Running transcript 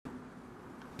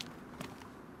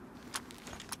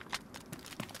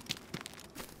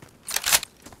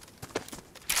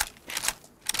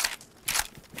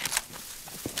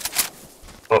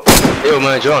Yo,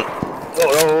 man, John.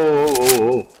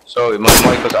 Oh. Sorry, my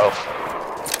mic was off.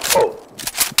 Oh.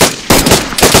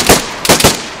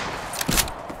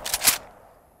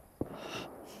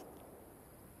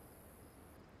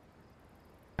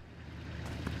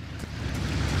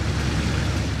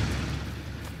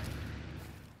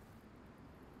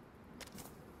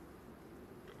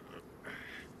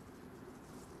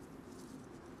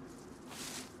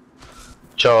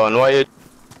 John, what are you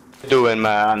doing,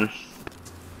 man?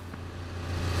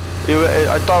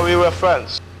 I thought we were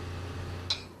friends.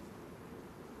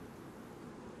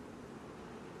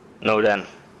 No, then.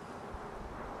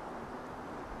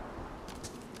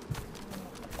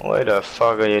 What the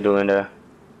fuck are you doing there?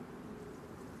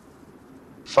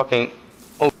 Fucking.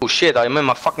 Oh shit, I'm in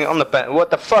my fucking underpants. What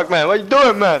the fuck, man? What you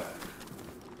doing, man?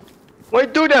 Why you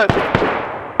do that?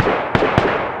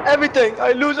 Everything!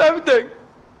 I lose everything!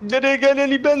 Didn't get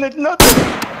any bandage, nothing!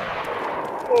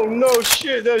 Oh no,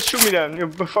 shit, shoot me then, you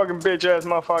fucking bitch ass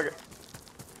motherfucker.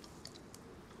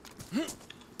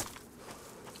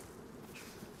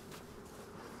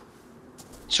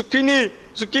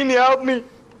 Zucchini, help me!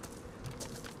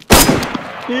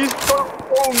 He's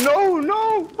oh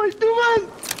no, what you doing?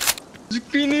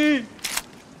 Zucchini!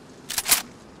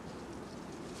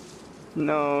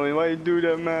 No, why you do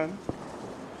that, man?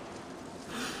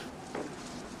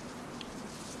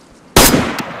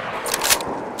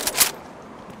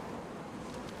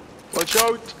 Watch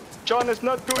out! John is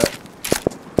not good!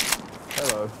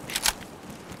 Hello.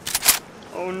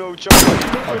 Oh no, John!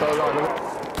 I don't like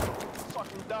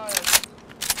Fucking die!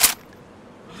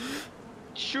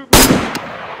 Shoot me!